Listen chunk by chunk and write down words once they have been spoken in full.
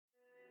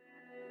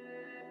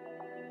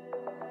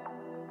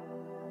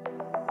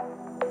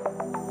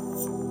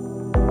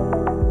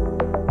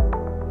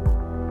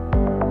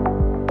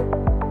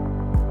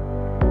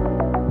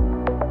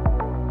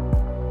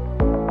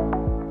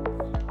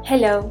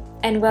Hello,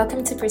 and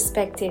welcome to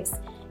Perspectives,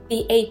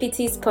 the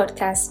APT's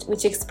podcast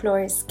which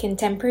explores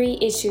contemporary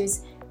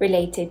issues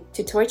related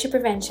to torture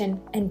prevention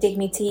and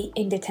dignity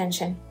in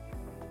detention.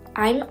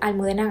 I'm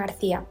Almudena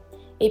Garcia,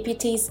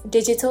 APT's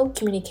Digital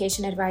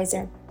Communication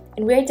Advisor,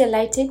 and we're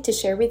delighted to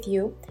share with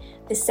you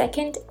the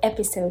second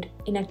episode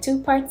in a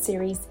two-part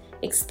series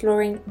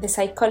exploring the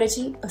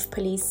psychology of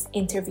police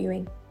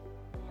interviewing.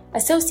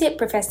 Associate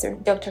Professor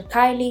Dr.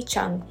 Kai Li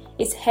Chung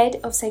is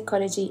Head of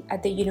Psychology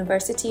at the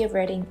University of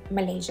Reading,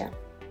 Malaysia.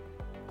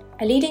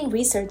 A leading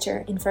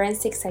researcher in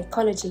forensic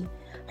psychology,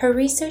 her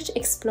research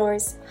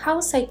explores how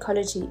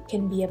psychology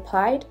can be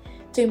applied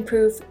to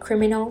improve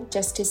criminal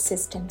justice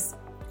systems,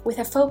 with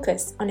a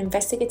focus on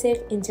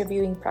investigative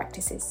interviewing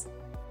practices.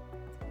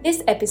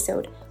 This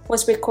episode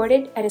was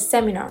recorded at a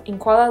seminar in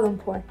Kuala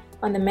Lumpur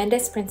on the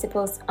Mendes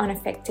Principles on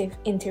Effective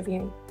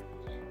Interviewing.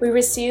 We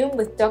resume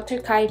with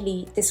Dr. Kai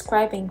Li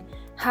describing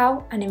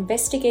how an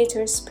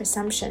investigator's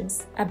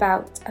presumptions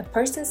about a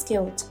person's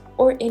guilt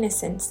or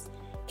innocence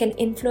can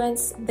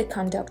influence the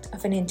conduct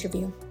of an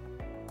interview.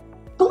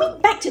 Going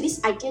back to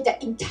this idea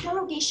that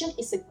interrogation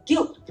is a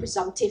guilt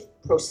presumptive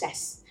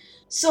process.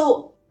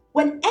 So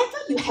whenever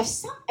you have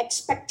some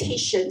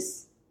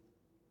expectations,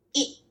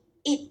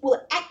 it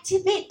will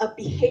activate a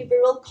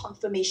behavioral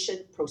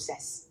confirmation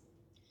process.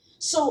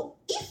 So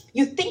if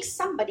you think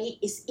somebody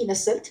is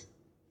innocent,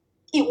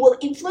 it will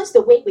influence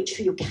the way in which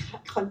you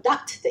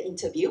conduct the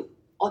interview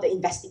or the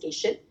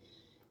investigation.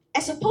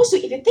 As opposed to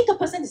if you think a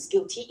person is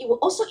guilty, it will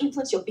also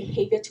influence your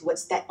behavior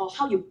towards that or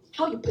how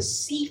you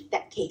perceive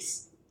that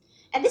case.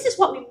 And this is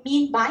what we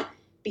mean by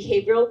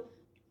behavioral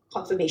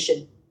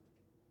confirmation.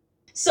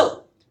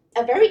 So,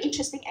 a very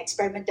interesting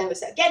experiment. There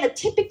was, again, a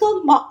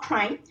typical mock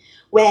crime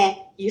where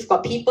you've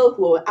got people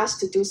who are asked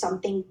to do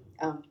something,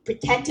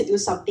 pretend to do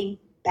something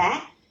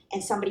bad,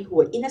 and somebody who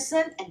were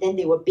innocent, and then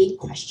they were being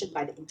questioned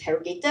by the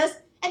interrogators,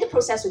 and the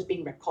process was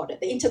being recorded.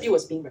 The interview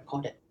was being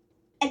recorded.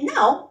 And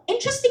now,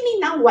 interestingly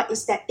what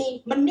is that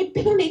they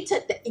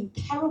manipulated the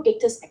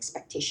interrogator's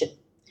expectation.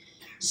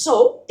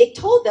 So they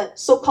told the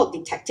so-called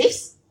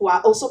detectives, who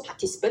are also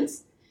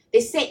participants,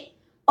 they said,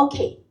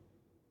 okay,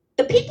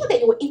 the people that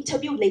you will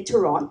interview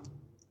later on,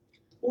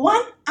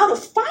 1 out of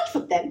 5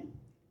 of them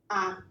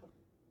are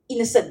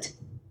innocent.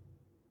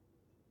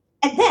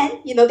 And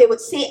then, they would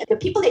say the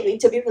people that you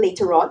interview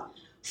later on,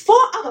 4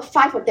 out of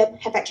 5 of them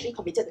have actually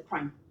committed the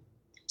crime.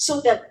 So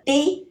that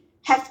they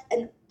have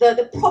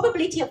the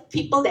probability of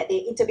people that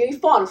they're interviewing,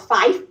 4 out of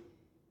 5,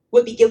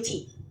 will be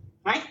guilty,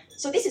 right?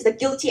 So this is the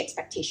guilty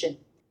expectation.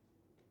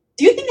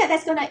 Do you think that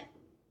that's going to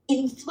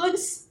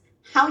influence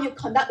how you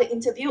conduct the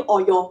interview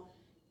or your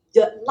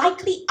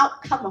likely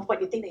outcome of what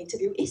you think the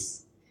interview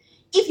is?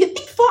 If you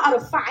think 4 out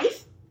of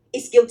 5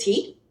 is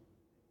guilty,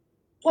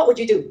 what would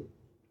you do?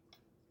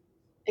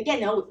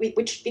 Again, we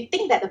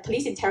think that the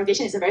police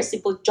interrogation is a very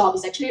simple job.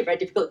 It's actually a very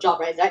difficult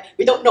job, right?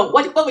 We don't know.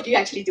 What would you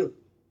actually do?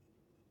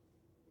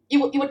 You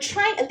would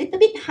try a little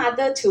bit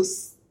harder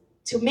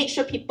to make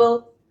sure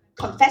people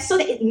confess so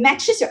that it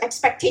matches your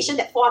expectation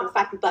that 4 out of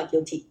 5 people are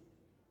guilty.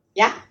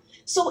 Yeah?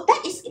 So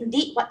that is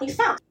indeed what they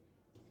found.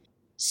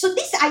 So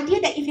this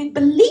idea that if you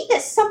believe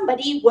that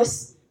somebody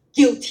was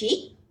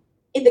guilty,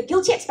 in the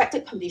guilty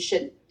expected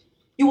condition,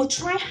 you will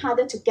try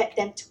harder to get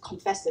them to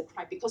confess the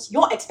crime because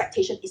your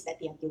expectation is that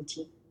they are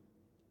guilty.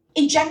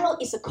 In general,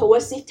 it's a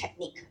coercive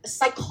technique, a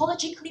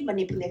psychologically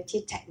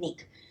manipulative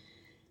technique.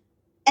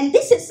 And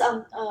this is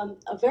a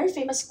very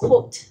famous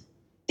quote.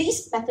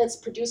 These methods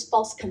produce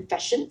false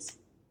confessions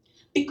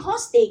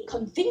because they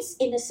convince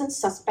innocent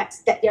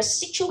suspects that their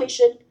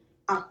situation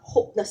are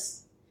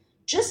hopeless,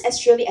 just as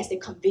surely as they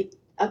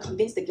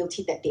convince the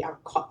guilty that they are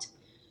caught.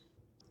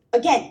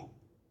 Again,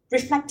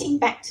 reflecting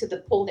back to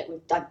the poll that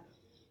we've done,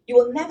 you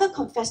will never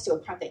confess to a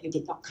crime that you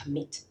did not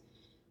commit.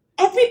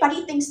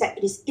 Everybody thinks that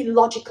it is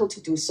illogical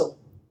to do so.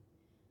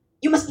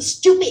 You must be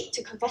stupid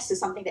to confess to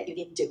something that you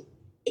didn't do.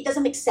 It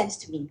doesn't make sense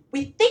to me.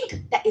 We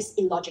think that is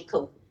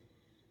illogical.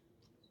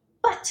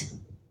 But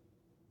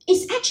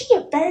it's actually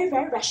a very,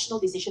 very rational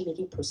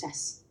decision-making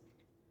process.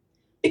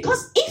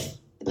 Because if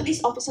the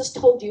police officers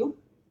told you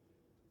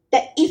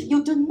that if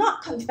you do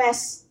not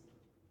confess,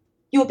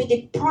 you will be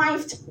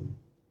deprived,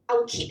 I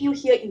will keep you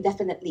here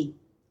indefinitely.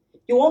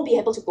 You won't be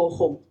able to go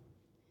home.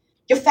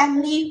 Your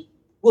family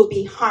will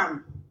be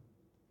harmed.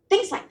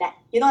 Things like that.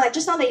 Like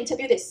just now the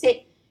interview they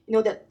said,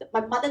 that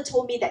my mother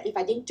told me that if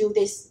I didn't do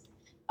this,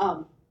 I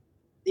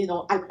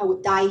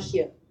would die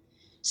here.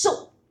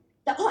 So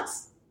the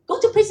odds, go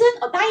to prison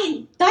or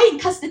die in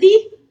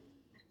custody.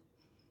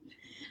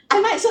 I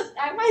might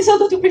as well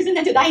go to prison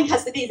than to die in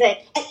custody.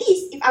 At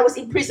least if I was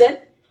in prison,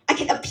 I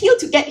can appeal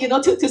to get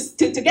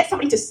to get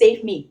somebody to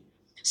save me.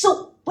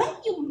 So when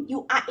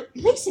you are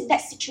placed in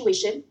that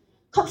situation,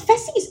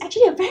 confessing is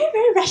actually a very,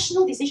 very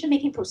rational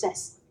decision-making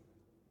process.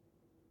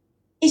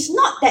 It's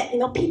not that,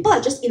 people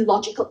are just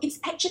illogical. It's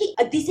actually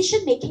a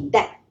decision-making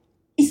that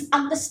is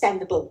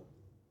understandable.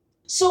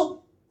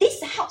 So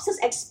this helps us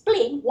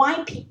explain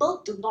why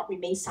people do not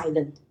remain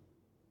silent.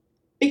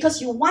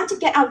 Because you want to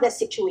get out of that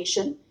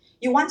situation,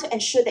 You want to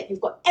ensure that you've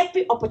got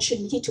every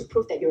opportunity to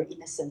prove that you're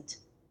innocent.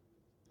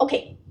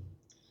 Okay,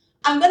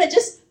 I'm going to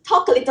just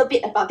talk a little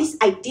bit about this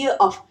idea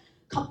of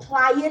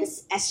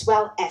compliance as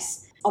well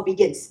as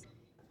obedience.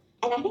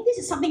 And I think this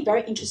is something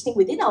very interesting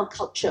within our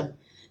culture.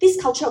 This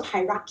culture of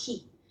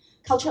hierarchy,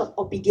 culture of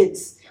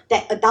obedience,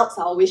 that adults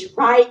are always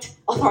right,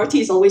 authority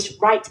is always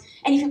right.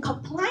 And if you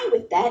comply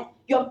with that,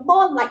 you're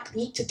more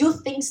likely to do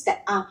things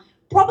that are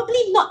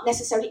probably not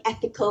necessarily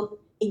ethical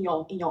in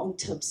your own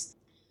terms.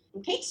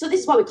 Okay, so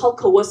this is what we call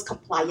coerced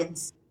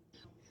compliance.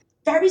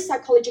 Very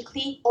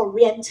psychologically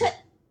oriented,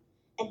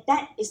 and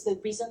that is the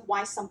reason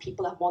why some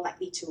people are more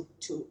likely to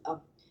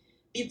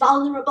be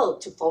vulnerable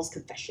to false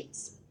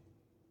confessions.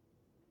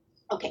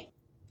 Okay,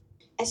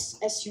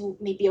 as you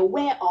may be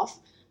aware of,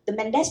 the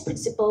Mendes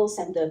principles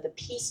and the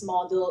peace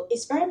model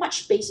is very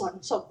much based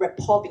on sort of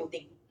rapport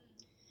building.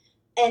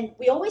 And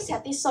we always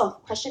have this sort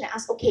of question to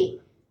ask, okay,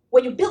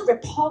 when you build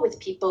rapport with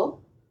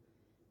people,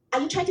 are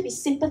you trying to be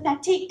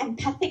sympathetic,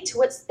 empathic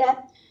towards them?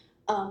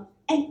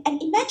 And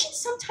imagine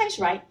sometimes,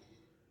 right,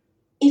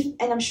 and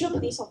I'm sure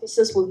police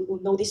officers will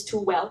know this too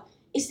well,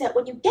 is that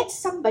when you get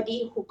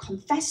somebody who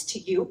confesses to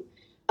you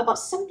about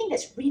something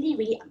that's really,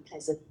 really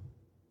unpleasant,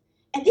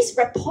 and this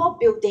rapport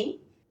building,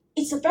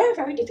 it's a very,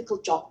 very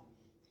difficult job.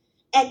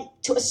 And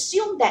to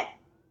assume that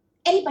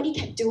anybody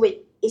can do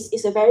it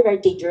is a very, very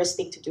dangerous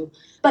thing to do.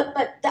 But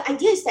the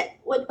idea is that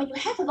when you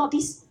have a lot of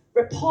these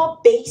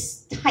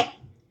rapport-based type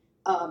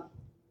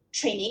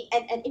training,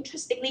 and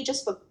interestingly,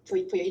 just for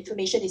your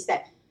information, is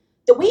that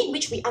the way in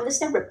which we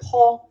understand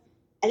rapport,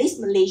 at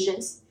least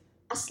Malaysians,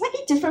 are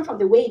slightly different from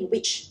the way in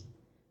which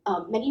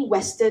many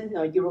Western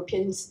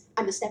Europeans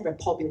understand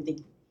rapport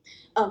building.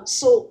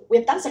 So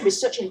we've done some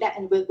research in that,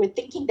 and we're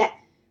thinking that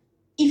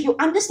if you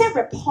understand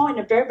rapport in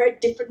a very, very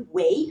different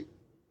way,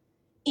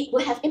 it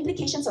will have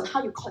implications on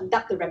how you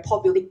conduct the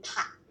rapport building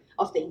part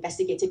of the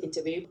investigative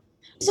interview.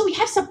 So we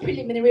have some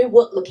preliminary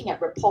work looking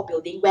at rapport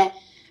building where,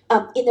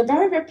 in a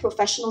very, very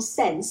professional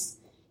sense,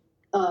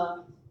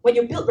 when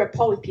you build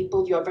rapport with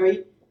people, you're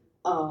very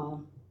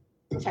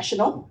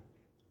professional,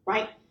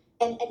 right?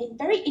 And in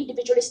very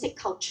individualistic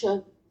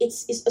culture,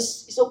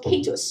 it's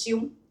okay to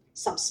assume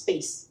some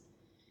space.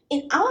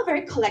 In our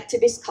very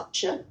collectivist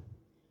culture,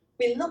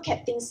 we look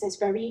at things as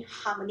very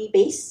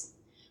harmony-based.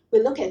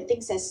 We look at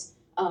things as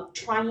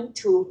trying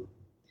to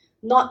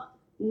not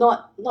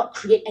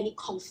create any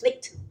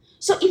conflict.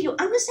 So if you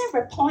understand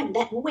rapport in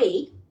that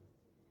way,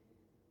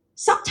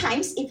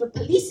 sometimes if a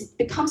police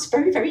becomes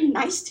very, very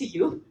nice to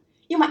you,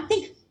 you might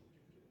think,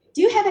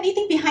 do you have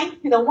anything behind?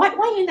 Why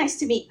are you nice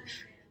to me?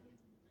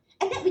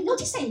 And then we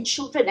notice that in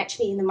children,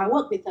 actually, in my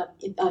work with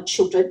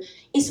children,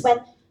 is when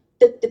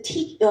the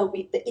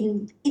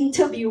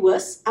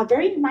interviewers are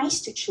very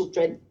nice to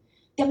children,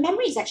 their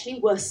memory is actually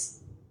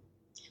worse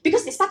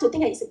because they start to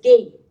think that it's a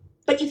game.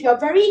 But if you're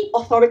very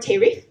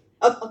authoritative,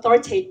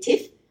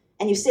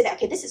 and you say that,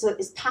 okay, this is a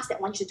task that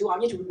I want you to do, I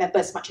want you to remember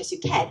as much as you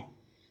can,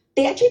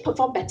 they actually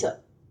perform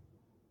better.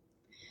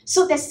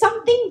 So there's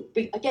something,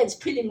 again, it's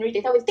preliminary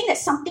data, we think that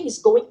something is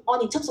going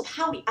on in terms of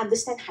how we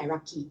understand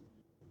hierarchy.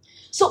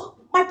 So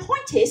my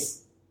point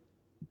is,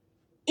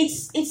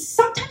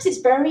 sometimes it's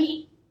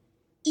very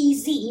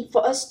easy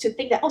for us to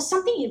think that,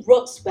 something it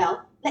works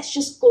well, let's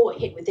just go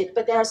ahead with it.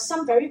 But there are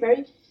some very,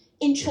 very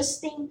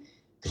interesting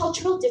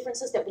cultural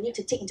differences that we need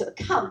to take into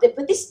account.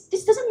 But this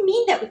doesn't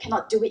mean that we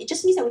cannot do it. It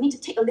just means that we need to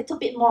take a little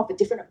bit more of a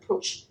different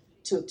approach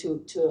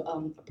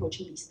to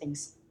approaching these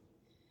things.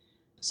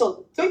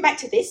 So going back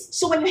to this,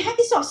 so when you have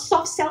these sort of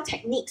soft sell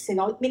techniques,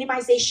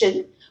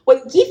 minimization, where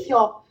you give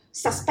your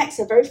suspects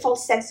a very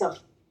false sense of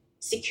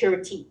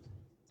security.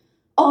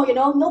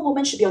 No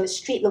woman should be on the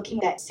street looking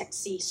that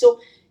sexy.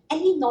 So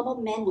any normal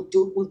man will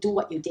do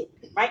what you did,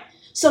 right?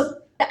 So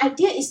the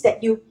idea is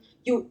that you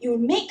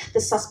make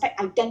the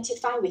suspect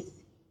identify with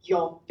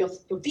your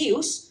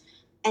views,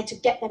 and to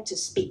get them to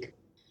speak,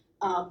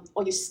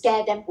 or you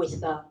scare them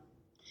with the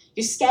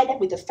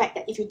fact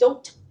that if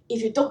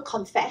you don't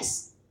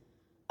confess,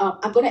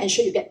 I'm going to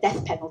ensure you get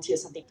death penalty or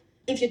something.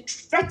 If you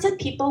threaten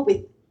people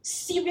with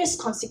serious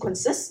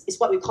consequences, is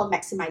what we call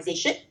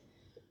maximization.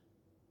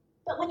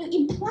 But when you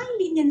imply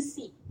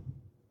leniency,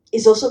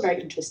 it's also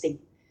very interesting.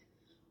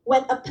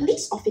 When a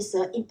police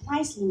officer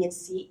implies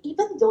leniency,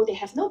 even though they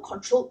have no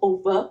control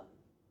over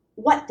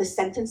what the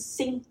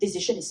sentencing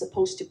decision is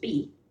supposed to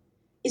be,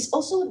 is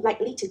also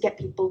likely to get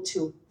people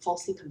to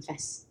falsely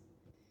confess.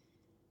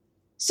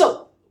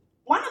 So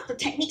one of the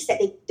techniques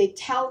that they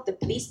tell the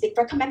police, they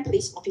recommend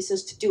police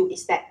officers to do,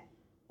 is that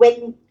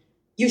when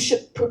you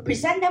should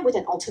present them with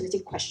an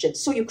alternative question.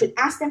 So you could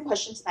ask them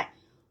questions like,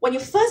 when you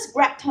first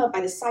grabbed her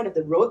by the side of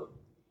the road,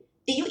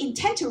 did you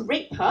intend to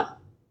rape her,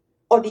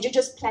 or did you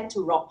just plan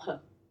to rob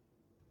her?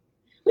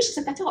 Which is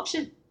a better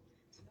option?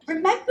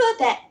 Remember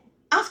that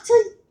after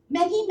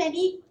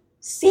many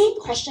same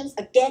questions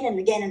again and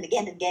again and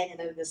again and again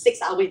in the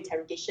 6-hour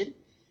interrogation,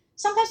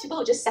 sometimes people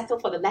will just settle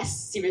for the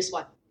less serious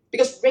one,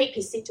 because rape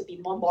is seen to be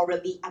more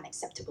morally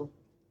unacceptable.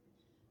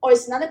 Or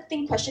it's another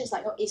thing, questions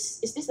like, is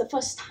this the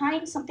first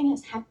time something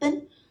has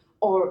happened?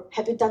 Or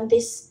have you done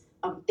this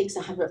things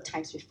 100 of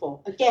times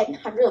before. Again,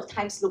 100 of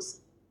times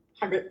looks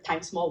 100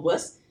 times more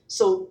worse.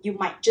 So you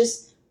might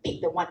just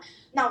pick the one.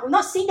 Now, I'm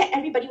not saying that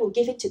everybody will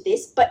give it to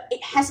this, but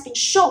it has been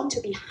shown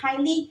to be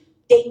highly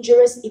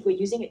dangerous if we're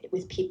using it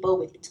with people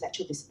with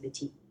intellectual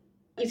disability.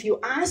 If you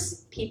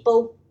ask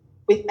people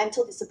with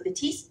mental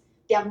disabilities,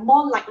 they are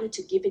more likely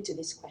to give it to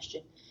this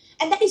question.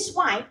 And that is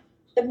why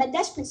the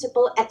Mendes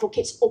principle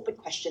advocates open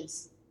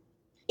questions.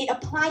 It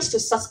applies to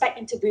suspect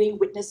interviewing,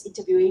 witness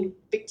interviewing,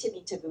 victim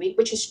interviewing,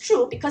 which is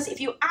true because if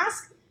you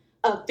ask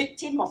a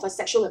victim of a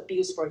sexual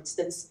abuse, for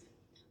instance,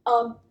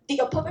 did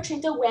your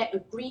perpetrator wear a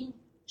green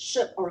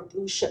shirt or a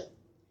blue shirt?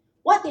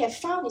 What they have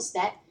found is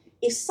that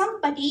if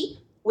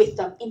somebody with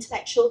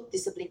intellectual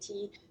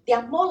disability, they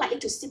are more likely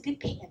to simply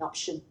pick an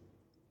option.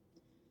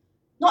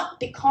 Not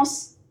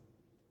because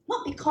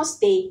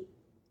they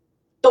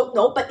don't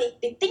know, but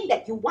they think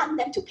that you want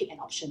them to pick an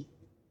option.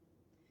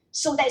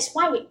 So that's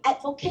why we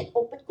advocate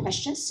open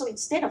questions. So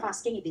instead of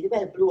asking if they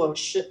wear a blue or a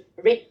shirt,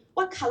 red,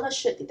 what color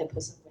shirt did the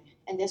person wear?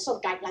 And there's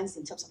sort of guidelines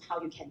in terms of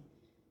how you can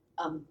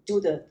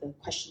do the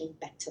questioning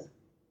better,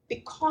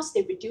 because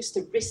they reduce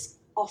the risk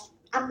of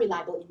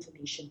unreliable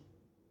information.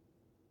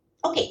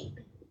 Okay,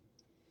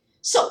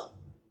 so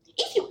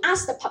if you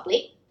ask the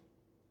public,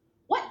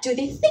 what do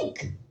they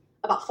think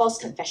about false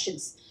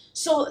confessions?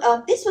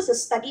 So this was a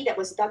study that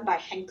was done by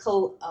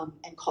Henkel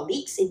and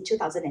colleagues in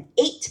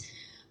 2008.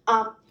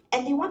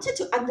 And they wanted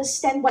to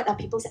understand what are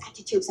people's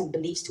attitudes and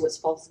beliefs towards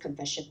false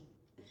confession.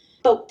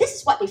 But this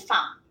is what they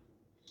found.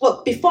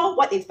 Well, before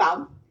what they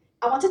found,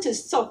 I wanted to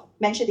sort of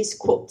mention this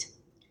quote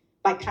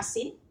by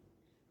Kassin.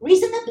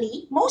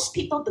 Reasonably, most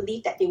people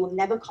believe that they will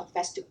never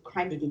confess to a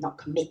crime they did not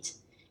commit,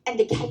 and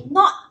they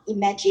cannot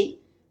imagine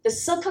the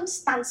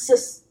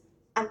circumstances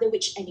under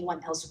which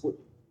anyone else would.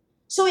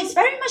 So it's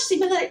very much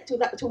similar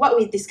to what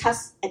we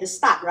discussed at the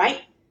start,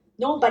 right?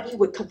 Nobody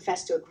would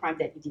confess to a crime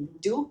that you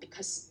didn't do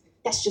because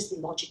that's just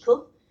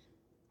illogical.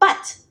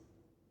 But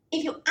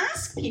if you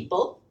ask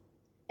people,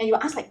 and you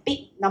ask like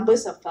big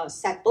numbers of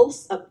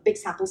samples, a big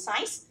sample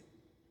size,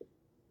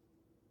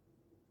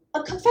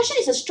 a confession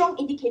is a strong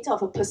indicator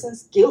of a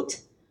person's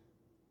guilt.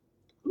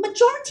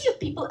 Majority of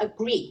people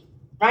agree,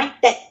 right,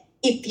 that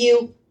if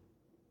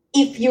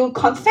you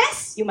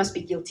confess, you must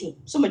be guilty.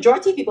 So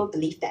majority of people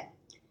believe that.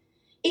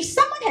 If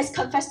someone has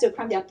confessed to a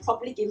crime, they are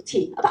probably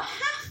guilty. About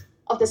half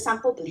of the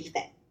sample believe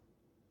that.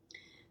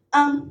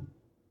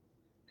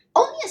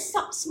 Only a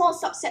small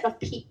subset of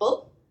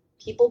people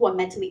who are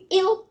mentally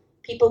ill,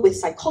 people with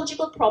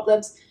psychological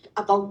problems,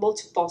 are vulnerable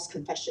to false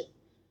confession.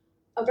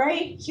 A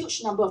very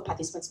huge number of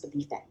participants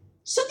believe that.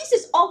 So this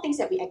is all things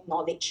that we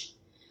acknowledge.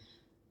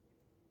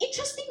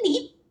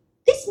 Interestingly,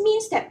 this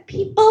means that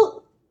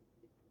people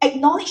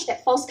acknowledge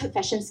that false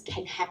confessions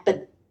can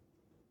happen.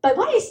 But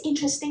what is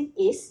interesting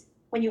is,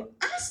 when you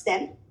ask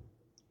them,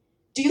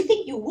 do you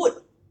think you would?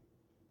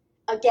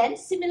 Again,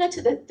 similar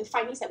to the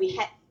findings that we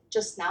had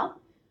just now,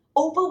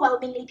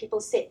 overwhelmingly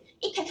people said,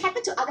 it can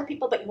happen to other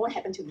people, but it won't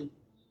happen to me.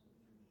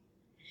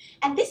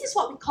 And this is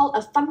what we call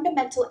a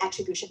fundamental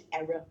attribution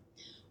error,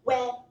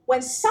 where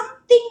when some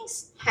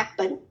things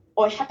happen,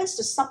 or it happens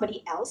to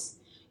somebody else,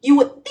 you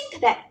would think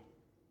that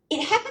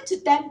it happened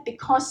to them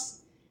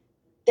because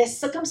there's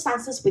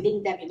circumstances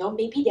within them,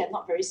 maybe they're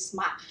not very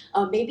smart,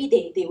 maybe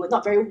they were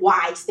not very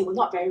wise, they were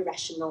not very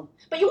rational.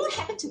 But it won't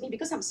happen to me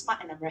because I'm smart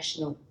and I'm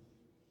rational.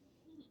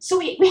 So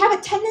we have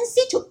a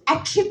tendency to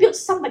attribute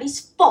somebody's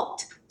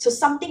fault to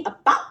something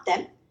about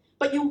them,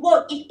 but you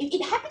won't. If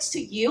it happens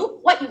to you,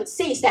 what you would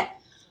say is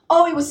that,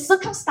 oh, it was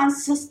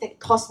circumstances that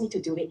caused me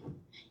to do it.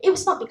 It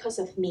was not because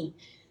of me.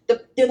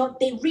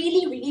 They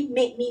really, really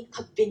made me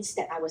convinced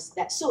that I was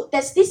that. So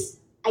there's this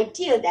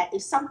idea that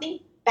if something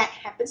bad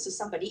happens to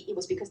somebody, it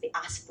was because they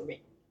asked for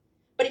it.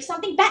 But if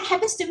something bad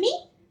happens to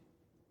me,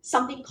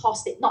 something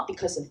caused it, not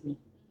because of me.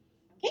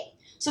 Okay?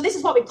 So this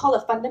is what we call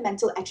a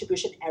fundamental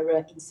attribution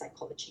error in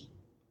psychology.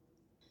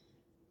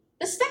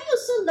 The study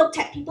also looked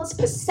at people's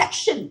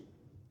perception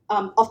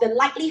of the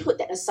likelihood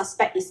that a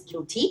suspect is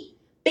guilty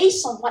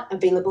based on what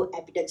available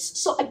evidence.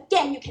 So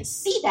again, you can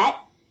see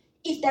that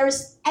if there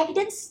is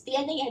evidence,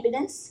 DNA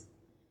evidence,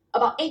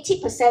 about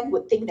 80%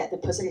 would think that the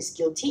person is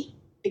guilty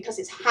because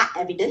it's hard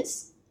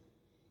evidence.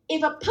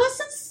 If a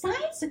person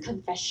signs a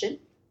confession,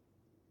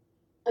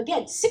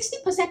 again,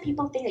 60%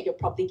 people think that you're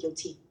probably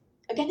guilty.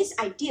 Again, this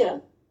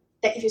idea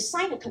that if you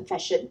sign a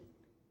confession,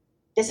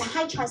 there's a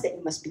high chance that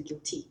you must be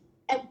guilty.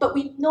 But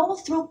we know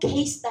through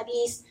case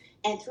studies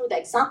and through the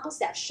examples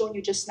that I've shown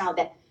you just now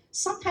that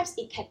sometimes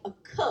it can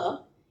occur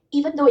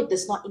even though it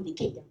does not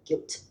indicate their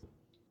guilt.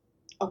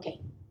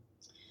 Okay.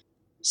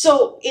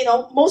 So,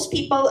 most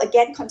people,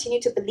 again,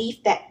 continue to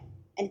believe that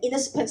an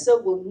innocent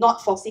person will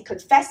not falsely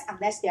confess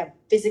unless they are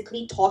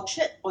physically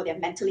tortured or they're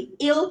mentally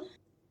ill.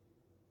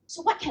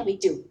 So what can we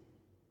do?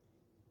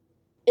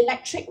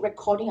 Electric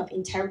recording of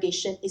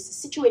interrogation is a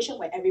situation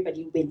where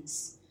everybody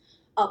wins.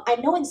 I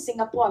know in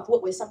Singapore, I've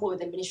worked with someone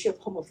with the Ministry of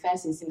Home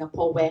Affairs in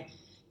Singapore where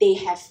they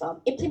have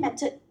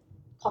implemented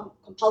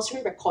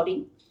compulsory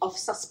recording of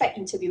suspect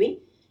interviewing.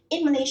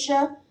 In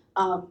Malaysia,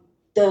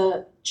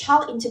 the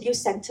Child Interview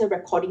Centre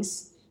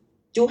recordings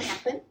do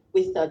happen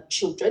with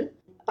children,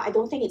 but I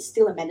don't think it's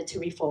still a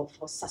mandatory for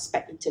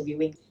suspect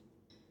interviewing.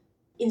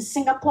 In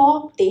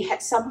Singapore, they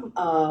had some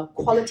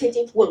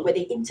qualitative work where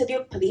they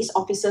interviewed police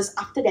officers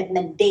after their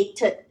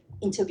mandated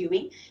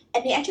interviewing,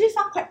 and they actually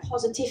found quite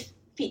positive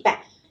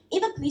feedback.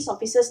 Even police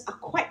officers are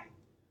quite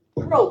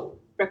pro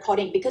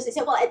recording because they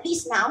said, well, at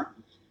least now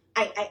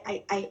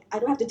I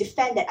don't have to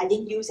defend that I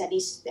didn't use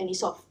any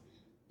sort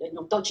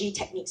of dodgy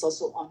techniques or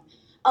so on.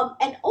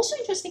 And also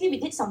interestingly, we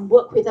did some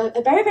work with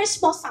a very, very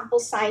small sample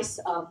size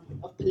of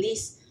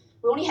police.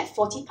 We only had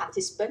 40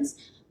 participants,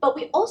 but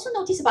we also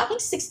noticed about, I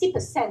think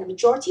 60%, the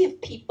majority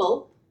of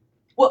people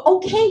were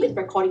okay with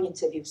recording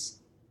interviews.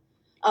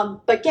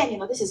 But again,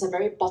 this is a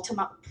very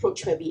bottom-up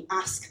approach where we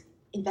ask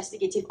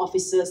investigative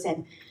officers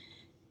and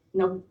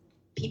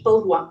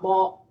people who are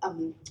more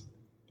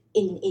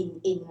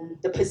in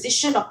the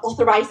position of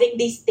authorizing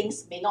these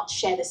things may not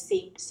share the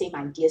same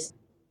ideas.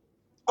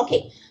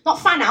 Okay, not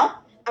far now.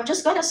 I'm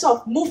just going to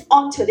sort of move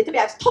on to a little bit.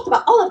 I've talked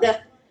about all of the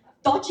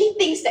dodgy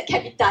things that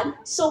can be done.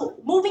 So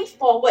moving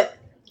forward,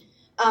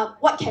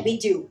 what can we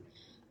do?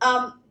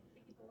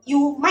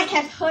 You might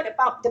have heard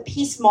about the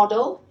peace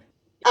model.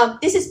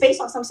 This is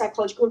based on some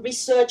psychological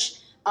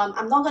research.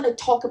 I'm not going to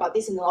talk about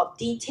this in a lot of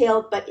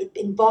detail, but it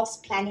involves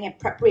planning and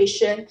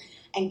preparation,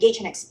 engage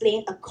and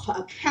explain,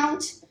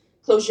 account,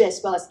 closure,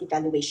 as well as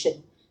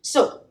evaluation.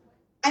 So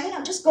I think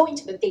I'll just go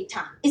into the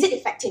data. Is it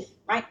effective,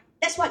 right?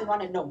 That's what you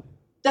want to know.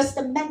 Does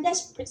the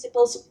Mendes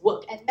principles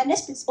work? And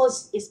Mendes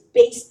principles is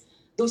based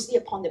loosely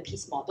upon the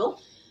peace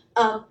model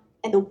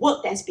and the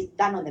work that has been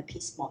done on the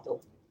peace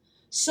model.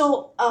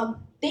 So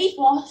Dave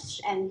Walsh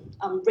and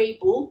Ray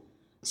Bull,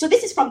 so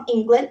this is from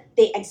England.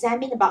 They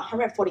examined about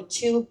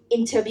 142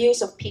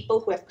 interviews of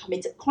people who have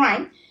committed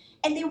crime,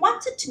 and they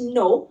wanted to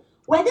know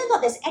whether or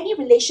not there's any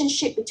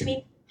relationship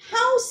between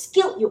how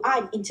skilled you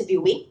are in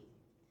interviewing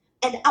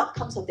and the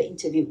outcomes of the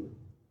interview.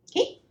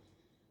 Okay?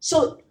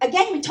 So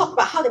again, we talk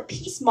about how the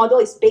peace model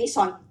is based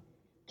on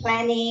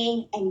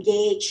planning,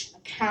 engage,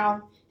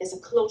 account, there's a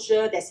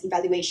closure, there's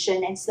evaluation,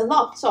 and it's a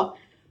lot of sort of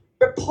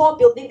rapport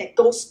building that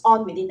goes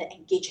on within the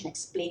engage and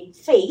explain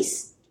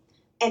phase.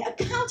 And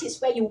account is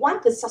where you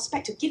want the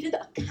suspect to give you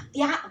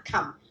their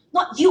account,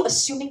 not you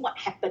assuming what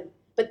happened,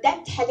 but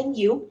them telling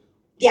you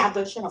their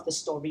version of the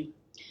story.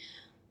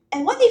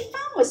 And what they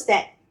found was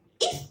that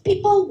if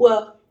people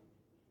were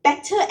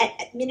better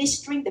at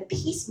administering the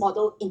peace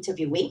model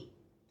interviewing,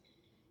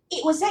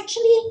 it was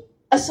actually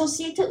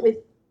associated with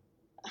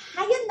a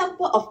higher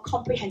number of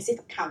comprehensive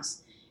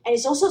accounts, and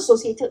it's also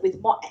associated with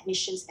more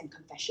admissions and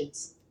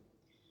confessions.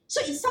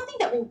 So it's something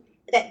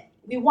that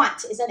we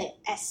want, isn't it,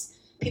 as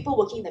people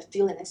working in the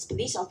field and as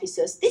police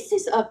officers. This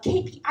is a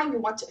KPI we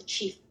want to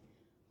achieve.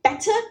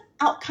 Better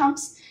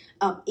outcomes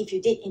if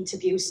you did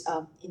interviews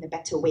in a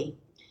better way.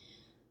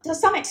 So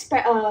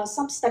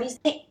some studies,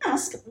 they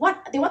asked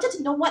they wanted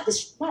to know what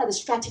are the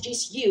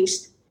strategies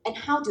used and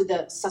how do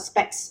the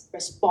suspects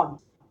respond.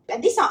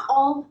 And these are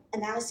all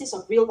analysis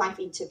of real-life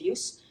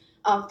interviews,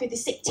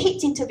 56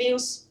 taped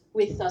interviews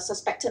with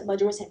suspected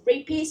murderers and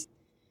rapists.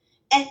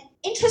 And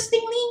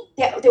interestingly,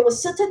 there were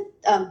certain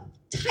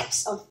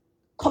types of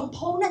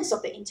components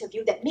of the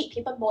interview that made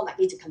people more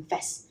likely to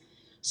confess.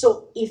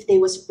 So if there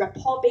was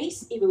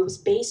rapport-based, if it was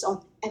based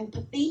on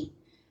empathy,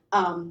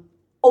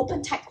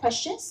 open-type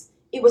questions,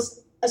 it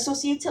was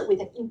associated with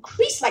an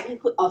increased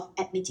likelihood of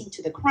admitting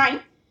to the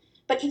crime.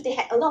 But if they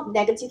had a lot of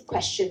negative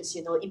questions,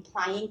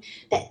 implying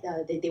that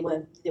they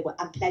were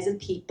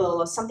unpleasant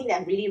people or something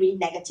that really, really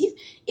negative,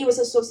 it was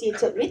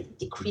associated with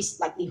decreased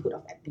likelihood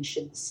of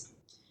admissions.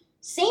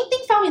 Same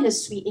thing found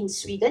in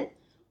Sweden,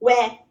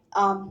 where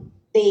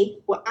they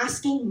were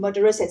asking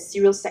murderers and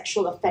serial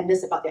sexual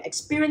offenders about their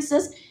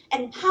experiences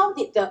and how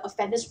did the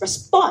offenders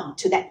respond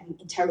to that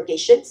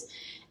interrogations.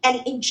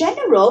 And in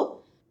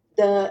general,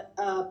 the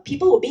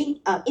people who were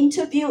being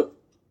interviewed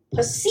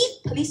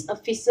perceived police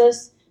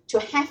officers to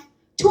have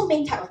two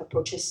main types of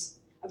approaches,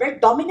 a very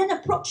dominant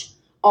approach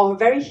or a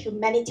very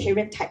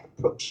humanitarian type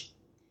approach.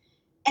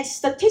 And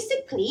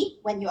statistically,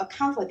 when you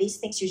account for these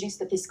things using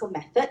statistical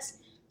methods,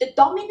 the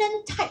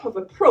dominant type of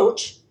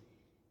approach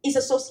is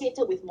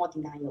associated with more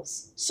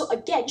denials. So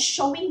again,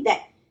 showing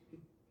that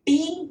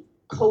being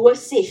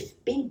coercive,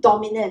 being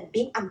dominant,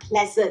 being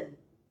unpleasant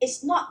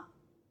is not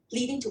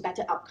leading to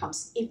better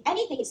outcomes. If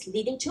anything, it's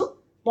leading to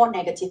more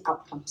negative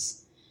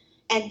outcomes.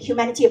 And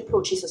humanity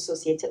approach is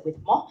associated with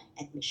more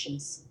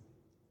admissions.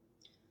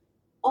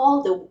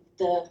 All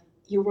the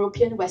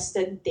European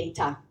Western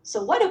data.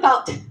 So what do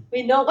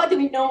we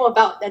know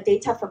about the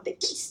data from the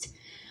East?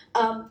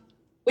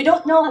 We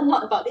don't know a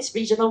lot about this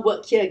regional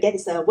work here. Again,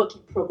 it's a work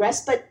in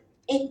progress. But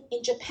in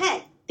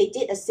Japan, they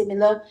did a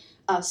similar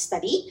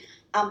study.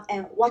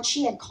 And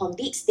Wachi and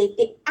colleagues,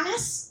 they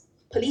asked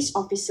police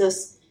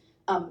officers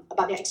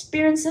about their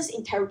experiences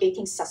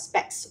interrogating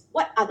suspects.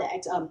 What are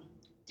the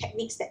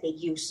techniques that they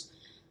use?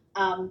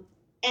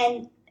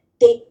 And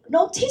they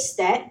noticed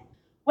that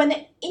when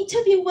the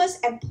interviewers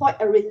employed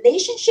a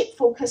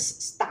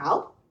relationship-focused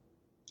style,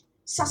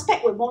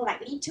 suspects were more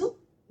likely to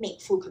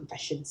make full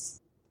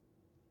confessions.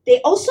 They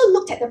also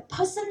looked at the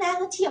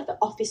personality of the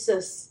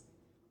officers.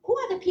 Who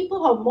are the people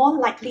who are more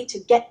likely to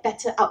get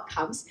better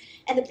outcomes?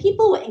 And the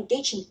people who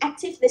engage in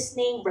active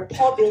listening,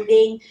 rapport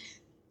building,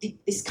 the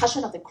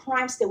discussion of the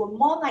crimes, they were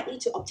more likely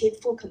to obtain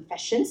full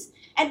confessions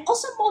and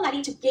also more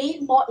likely to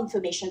gain more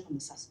information from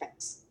the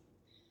suspects,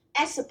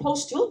 as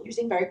opposed to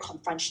using very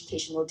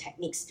confrontational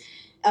techniques.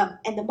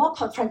 And the more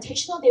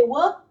confrontational they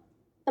were,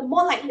 the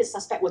more likely the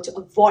suspect were to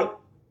avoid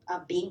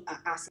being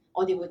asked,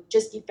 or they would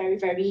just give very,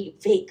 very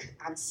vague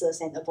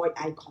answers and avoid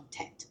eye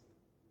contact.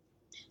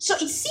 So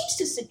it seems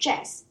to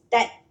suggest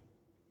that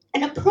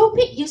an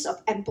appropriate use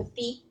of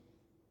empathy,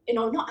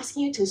 not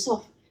asking you to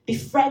sort of be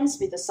friends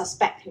with the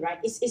suspect, right?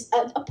 Is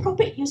an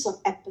appropriate use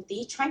of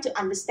empathy, trying to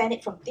understand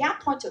it from their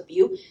point of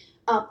view,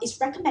 is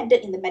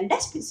recommended in the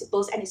Mendes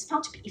principles and is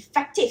found to be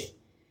effective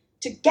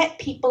to get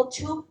people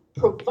to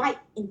provide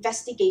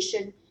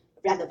investigation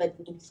relevant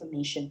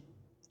information.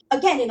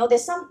 Again,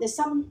 there's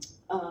some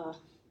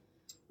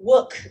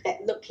work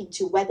that look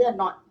into whether or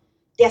not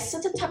there are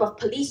certain type of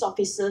police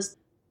officers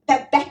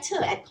that are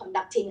better at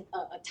conducting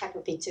a type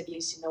of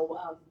interviews,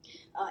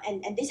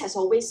 and this has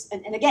always,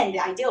 and again, the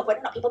idea of whether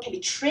or not people can be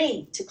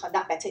trained to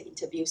conduct better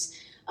interviews,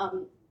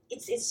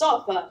 it's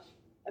sort of a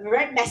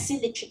very messy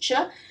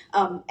literature,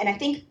 and I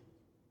think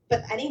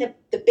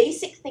the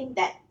basic thing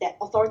that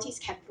authorities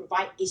can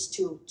provide is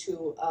to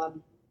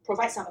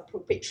provide some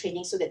appropriate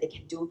training so that they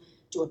can do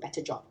a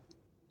better job.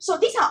 So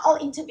these are all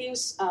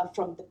interviews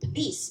from the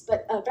police,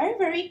 but a very,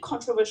 very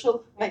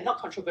controversial, well, not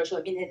controversial,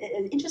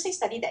 an interesting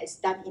study that is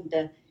done in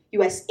the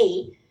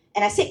USA.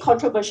 And I say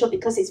controversial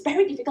because it's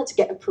very difficult to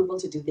get approval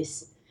to do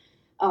this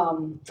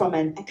from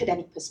an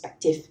academic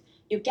perspective.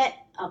 You get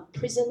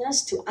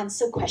prisoners to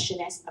answer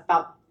questionnaires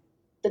about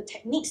the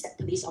techniques that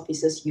police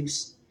officers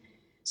use.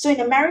 So in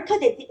America,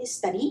 they did this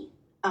study,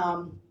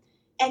 and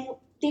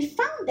they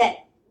found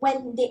that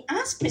when they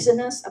asked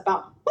prisoners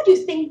about what do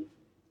you think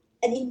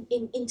an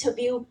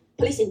interview,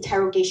 police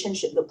interrogation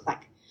should look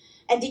like,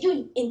 and did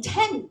you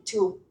intend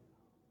to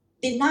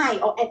deny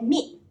or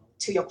admit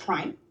to your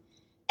crime?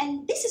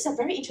 And this is a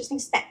very interesting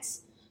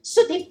stats.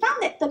 So they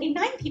found that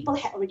 39 people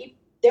had already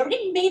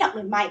made up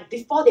their mind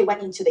before they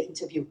went into the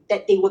interview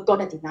that they were going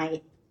to deny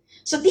it.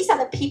 So these are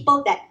the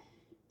people that,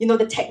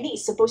 the technique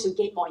is supposed to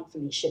gain more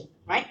information,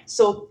 right?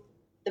 So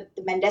the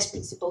Mendes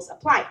principles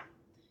apply.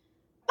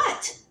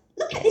 But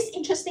look at this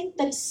interesting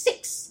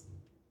 36%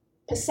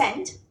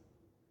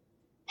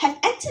 have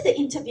entered the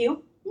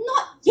interview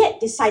not yet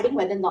deciding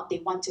whether or not they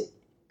want to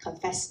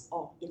confess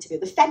or interview,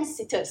 the fence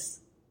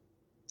sitters.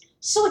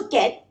 So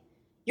again,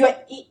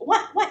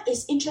 what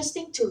is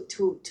interesting to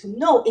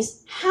know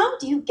is how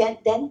do you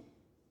get them,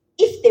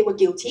 if they were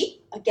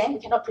guilty, again, we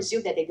cannot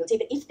presume that they're guilty,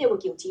 but if they were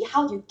guilty,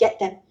 how do you get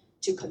them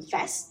to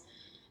confess?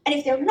 And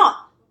if they're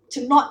not,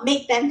 to not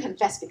make them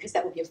confess, because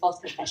that would be a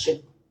false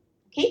confession.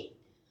 Okay?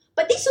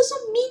 But this also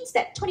means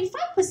that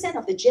 25%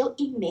 of the jail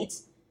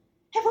inmates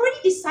have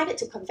already decided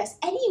to confess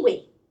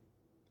anyway.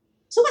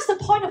 So what's the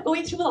point of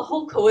going through the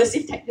whole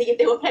coercive technique if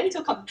they were planning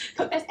to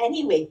confess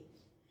anyway?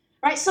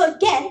 Right? So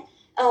again,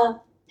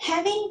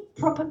 having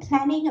proper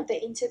planning of the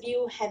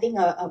interview, having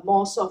a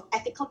more sort of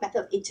ethical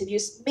method of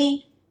interviews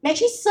may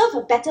actually serve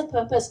a better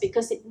purpose,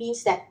 because it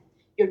means that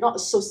you're not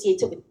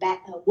associated with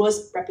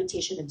worse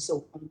reputation and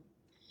so on.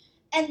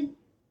 And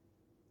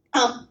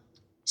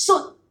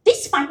so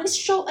these findings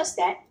show us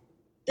that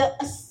the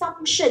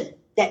assumption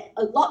that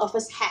a lot of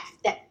us have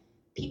that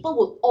people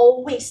will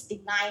always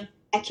deny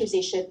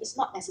accusation is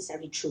not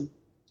necessarily true.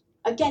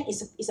 Again,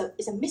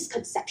 it's a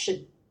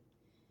misconception.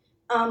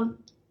 And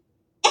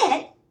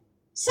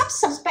some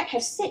suspects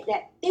have said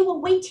that they were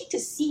waiting to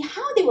see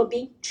how they were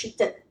being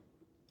treated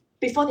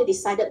before they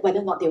decided whether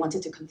or not they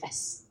wanted to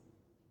confess.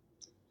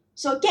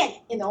 So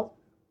again,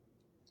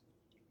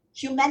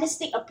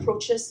 humanistic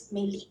approaches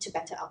may lead to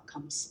better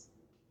outcomes.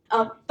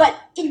 But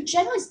in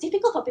general, it's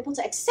difficult for people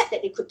to accept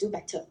that they could do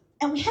better.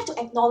 And we have to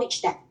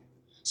acknowledge that.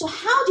 So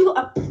how do you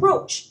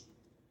approach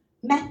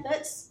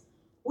methods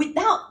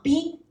without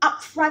being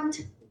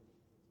upfront,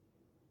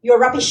 you're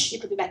rubbish, you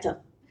could do better?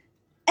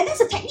 And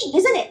that's a technique,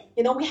 isn't it?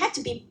 We have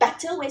to be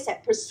better ways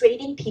at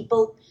persuading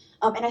people.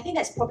 And I think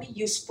that's probably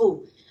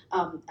useful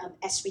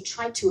as we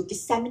try to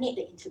disseminate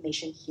the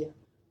information here.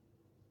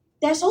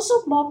 There's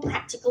also more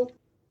practical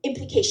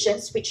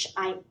implications, which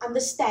I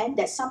understand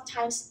that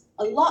sometimes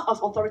a lot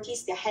of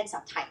authorities, their hands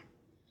are tied.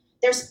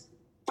 There's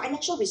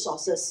financial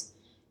resources.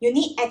 You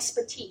need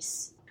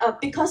expertise.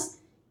 Because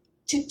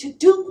to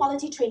do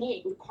quality training,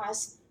 it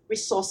requires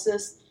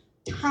resources,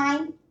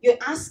 time. You're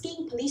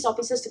asking police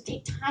officers to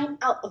take time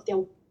out of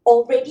their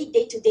already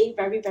day-to-day,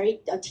 very,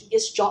 very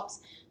tedious jobs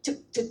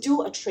to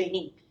do a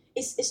training.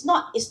 It's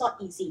not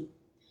easy.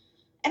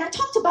 And I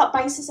talked about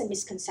biases and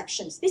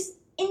misconceptions. This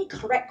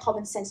incorrect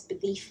common sense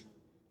belief,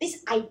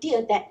 this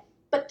idea that,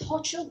 but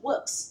torture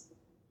works.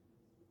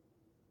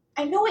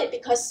 I know it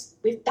because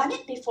we've done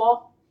it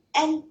before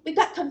and we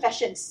got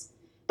confessions.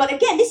 But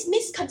again, this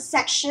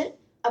misconception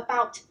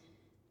about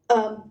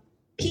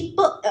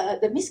people,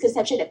 the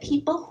misconception that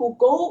people who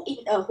go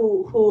in,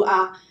 who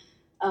are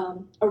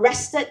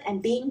arrested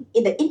and being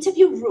in the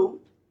interview room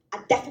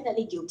are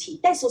definitely guilty.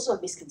 That's also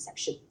a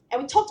misconception.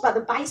 And we talked about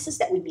the biases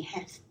that we may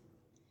have.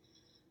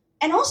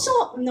 And also,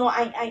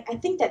 I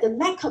think that the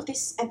lack of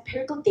this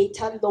empirical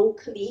data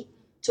locally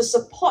to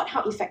support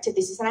how effective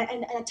this is, and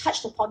I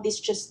touched upon this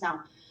just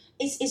now,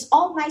 it's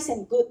all nice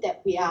and good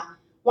that we are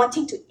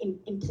wanting to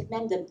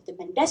implement the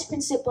Mendes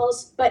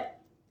principles, but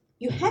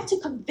you have to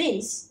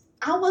convince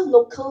our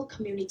local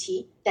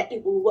community that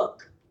it will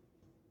work.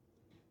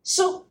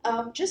 So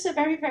just a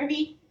very,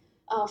 very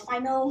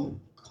final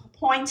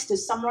point to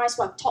summarize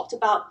what I've talked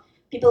about.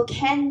 People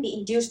can be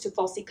induced to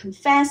falsely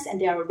confess,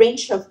 and there are a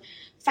range of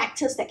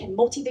factors that can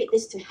motivate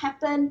this to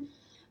happen.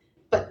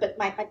 But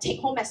my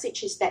take-home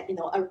message is that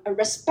a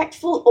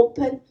respectful,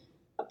 open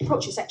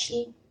approach is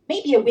actually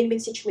maybe a win-win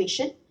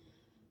situation.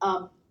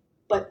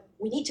 But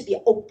we need to be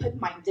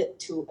open-minded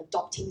to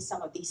adopting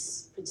some of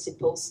these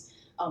principles.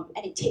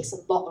 And it takes a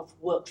lot of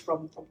work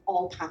from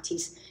all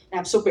parties. And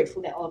I'm so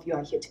grateful that all of you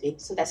are here today.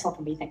 So that's all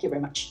from me. Thank you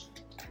very much.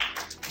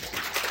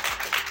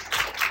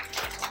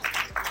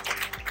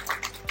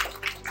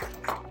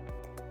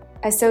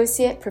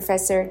 Associate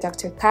Professor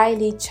Dr. Kai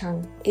Li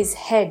Chung is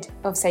Head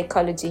of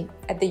Psychology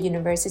at the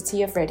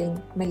University of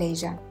Reading,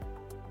 Malaysia.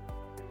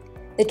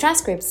 The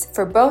transcripts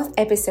for both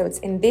episodes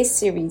in this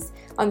series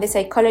on the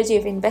psychology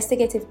of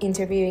investigative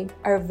interviewing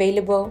are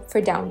available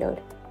for download.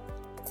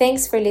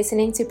 Thanks for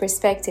listening to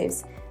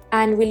Perspectives,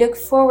 and we look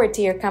forward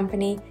to your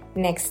company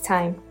next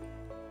time.